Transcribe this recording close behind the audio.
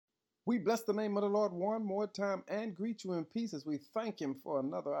We bless the name of the Lord one more time and greet you in peace as we thank Him for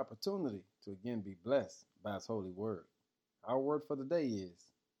another opportunity to again be blessed by His holy word. Our word for the day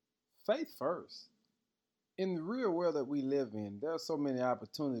is faith first. In the real world that we live in, there are so many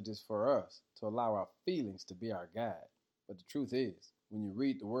opportunities for us to allow our feelings to be our guide. But the truth is, when you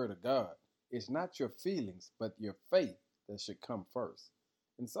read the word of God, it's not your feelings, but your faith that should come first.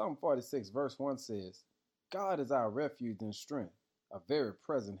 In Psalm 46, verse 1 says, God is our refuge and strength, a very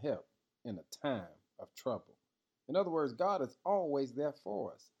present help in a time of trouble. In other words, God is always there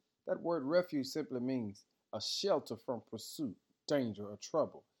for us. That word refuge simply means a shelter from pursuit, danger, or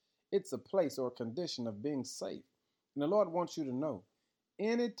trouble. It's a place or a condition of being safe. And the Lord wants you to know,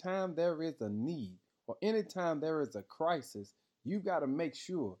 anytime there is a need or anytime there is a crisis, you got to make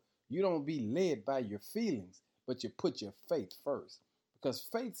sure you don't be led by your feelings, but you put your faith first. Because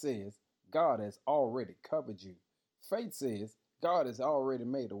faith says God has already covered you. Faith says God has already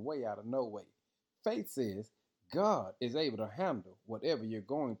made a way out of no way. Faith says God is able to handle whatever you're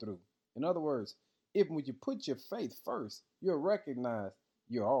going through. In other words, if when you put your faith first, you'll recognize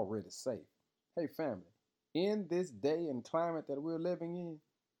you're already safe. Hey, family, in this day and climate that we're living in,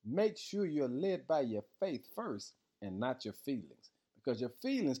 make sure you're led by your faith first and not your feelings, because your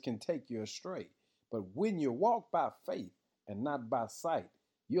feelings can take you astray. But when you walk by faith and not by sight,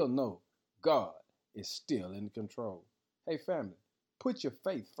 you'll know God is still in control. Hey, family, put your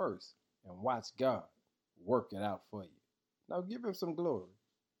faith first and watch God work it out for you. Now give Him some glory.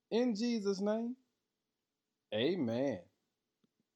 In Jesus' name, amen.